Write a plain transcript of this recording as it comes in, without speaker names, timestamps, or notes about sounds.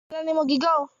Ano mo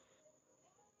gigaw?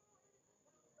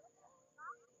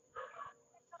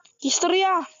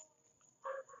 Istorya.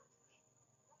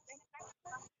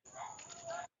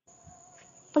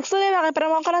 Pagstorya ba kay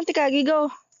para mo ka lang tika gigaw.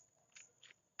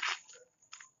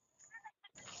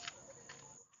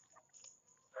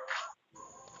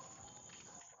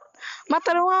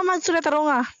 Mataro nga magsulat taro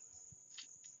nga.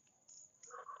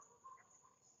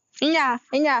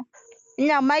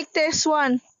 Inya, mic test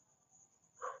 1.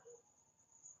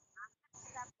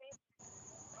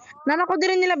 Nana ko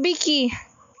din nila Vicky.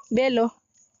 Belo.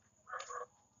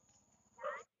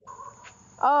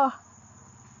 Oh.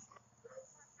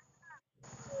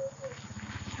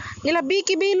 Nila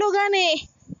Vicky Belo gani.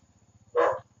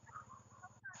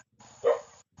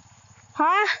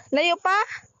 Ha? Layo pa?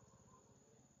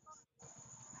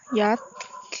 Yat.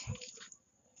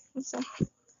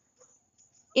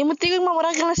 Imo tigong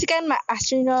mamurang ka lang si Kain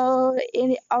astronaut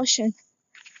in the ocean.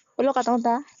 Ulo ka ta?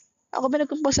 Ako ba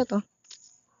nagkumpos to?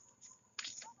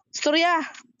 Storya.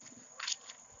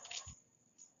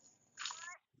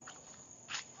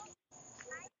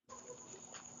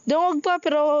 Dungog pa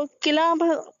pero kailangan pa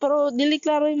pero dili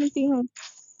klaro yung tingog.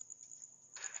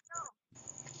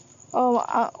 Oh,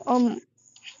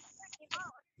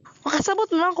 makasabot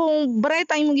man kung bright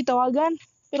time mong gitawagan.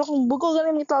 Pero kung buko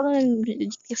galing mong gitawagan,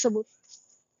 kasabot.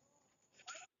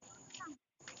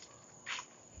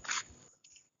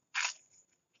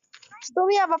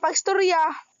 Storya pa, pagstorya.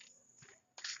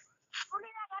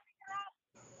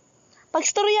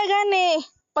 Pagstorya gani.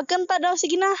 Pagkanta daw,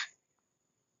 sige na.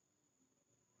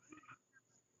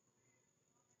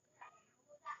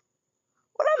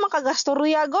 Wala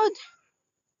makagastorya, God.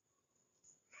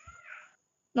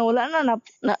 Nawala na,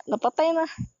 napatay na.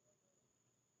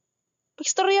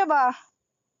 Pagstorya ba?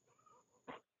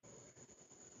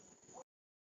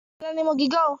 Ano mo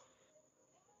gigaw?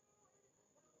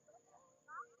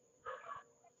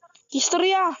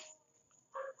 Istorya.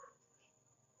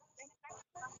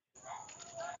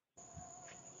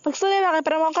 Pagstorya ba kay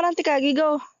para mo ka lang tika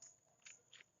gigaw.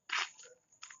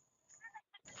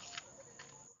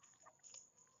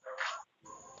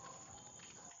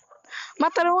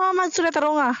 Mataro nga magsulat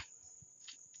taro nga.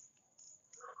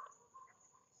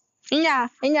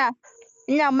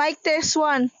 Inya, mic test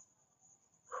 1.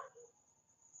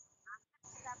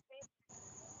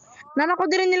 Nana ko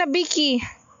din nila Vicky.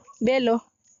 Belo.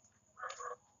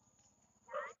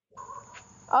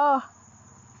 Oh.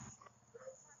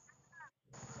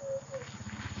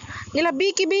 Nila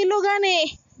Vicky Belo gani.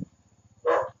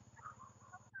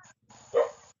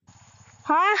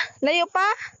 Ha? Layo pa?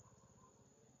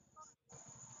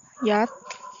 Yat.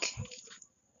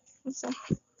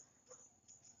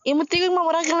 Imo tigong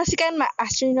mamurang ka lang si Kain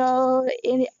astronaut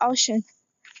in the ocean.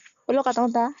 Ulo ka ta?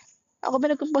 Ako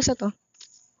ba nagkumpos to?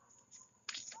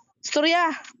 Storya.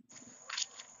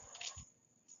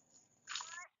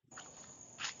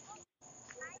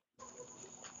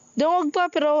 Dungog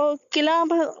pa pero kailangan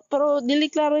pa pero dili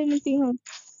klaro yung tingog.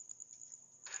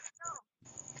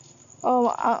 Oh,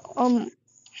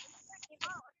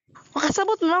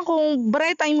 makasabot man kung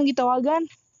bright time mong gitawagan.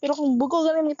 Pero kung buko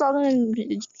galing mong gitawagan,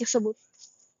 kasabot.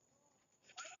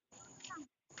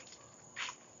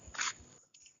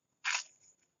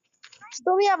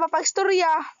 Storya pa,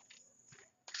 pagstorya.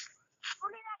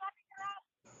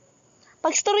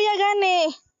 Pagstorya gani.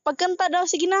 Pagkanta daw,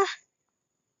 sige na.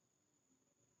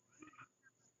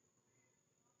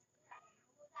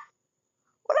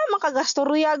 Wala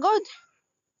makagastorya, God.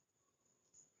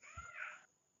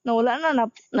 Nawala na,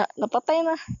 napatay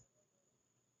na.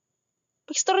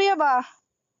 Pagstorya ba?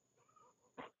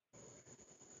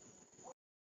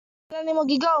 Ano mo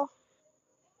gigaw?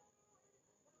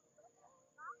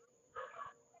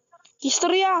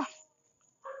 Istorya.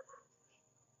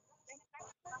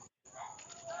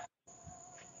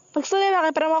 Pagstorya ba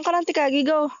kay para mo ka lang tika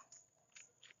gigaw.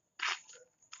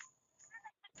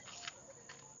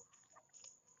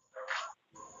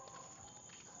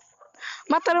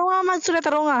 Mataro nga magsulat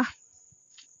taro nga.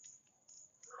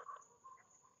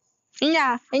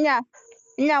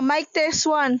 Inya, mic test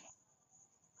 1.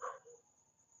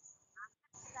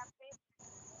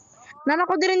 Nana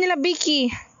ko din nila Vicky.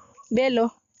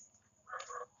 Belo.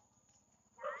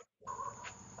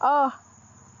 Oh.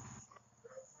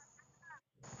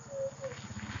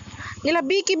 Nila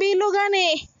Vicky Belo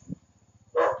gani.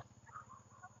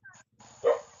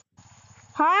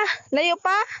 Ha? Layo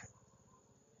pa?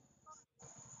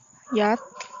 Yat.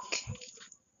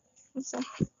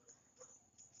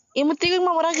 Imo tigong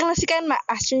mamurang ka lang si Kain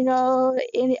astronaut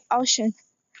in the ocean.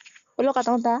 Ulo ka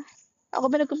ta? Ako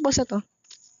ba nagkumpos to?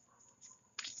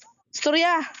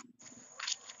 Storya.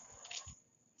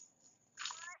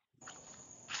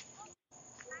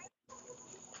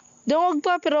 Dungog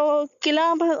pa, pero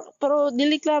kailangan pa, pero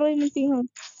dili klaro yung tingog.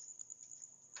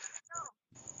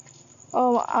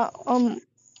 Oh,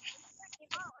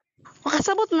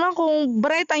 makasabot man kung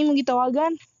bright time mo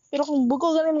gitawagan. Pero kung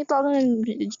buko galing mo gitawagan,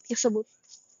 kasabot.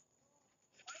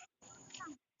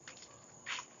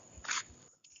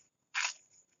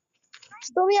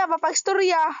 Storya pa,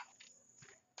 pagstorya.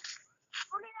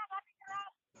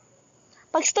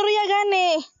 Pagstorya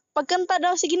gani. Pagkanta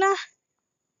daw, sige na.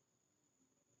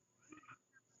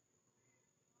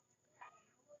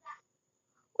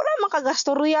 Wala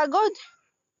makagastorya, God.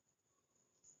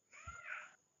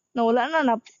 Nawala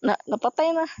na,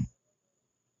 napatay na.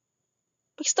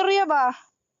 Pagstorya ba?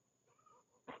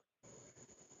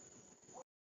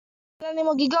 Wala ni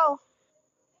mo gigaw.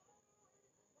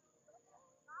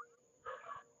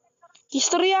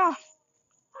 Istorya.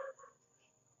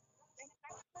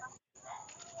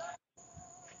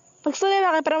 Pagstorya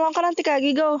ba, kay para mo ka lang tika,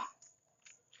 gigaw.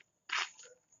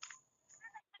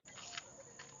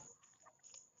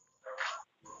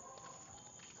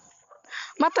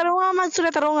 Matarunga,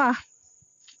 magsulat tarunga.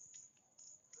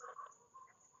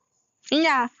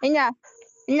 Inya,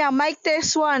 mic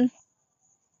test 1.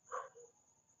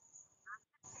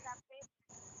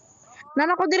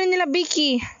 Nana ko din nila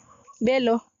Vicky.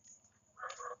 Belo.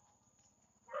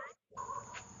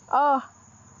 Oh.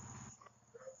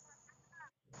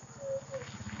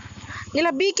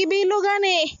 Nila Vicky Belo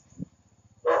gani.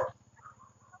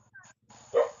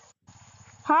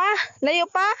 Ha? Layo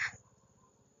pa?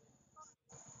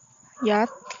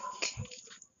 Yat.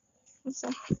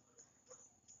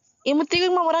 Imo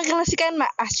tigong mamurag lang si kan ma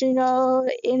astronaut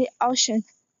in the ocean.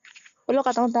 Ulo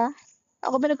ka ta?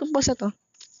 Ako ba nagkumpos to?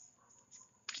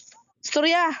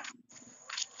 Storya.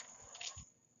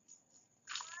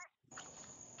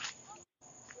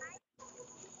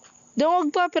 Dungog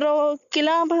pa, pero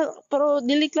kailangan pa, pero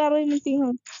dili klaro yung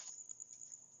tingog.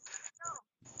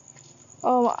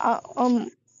 Oh,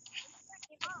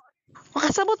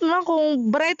 makasabot man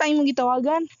kung bright time mo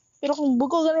gitawagan. Pero kung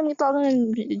buko galing mo gitawagan,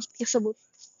 kasabot.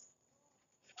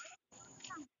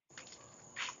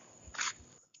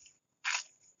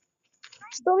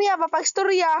 Storya pa,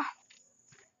 pagstorya.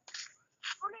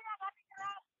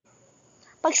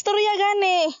 Pagstorya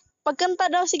gani. Pagkanta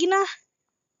daw, sige na.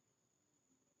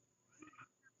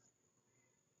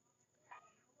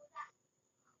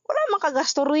 Wala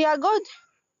makagastorya, God.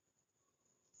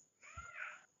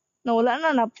 Nawala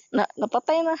na,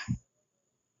 napatay na.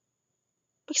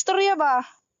 Pagstorya ba?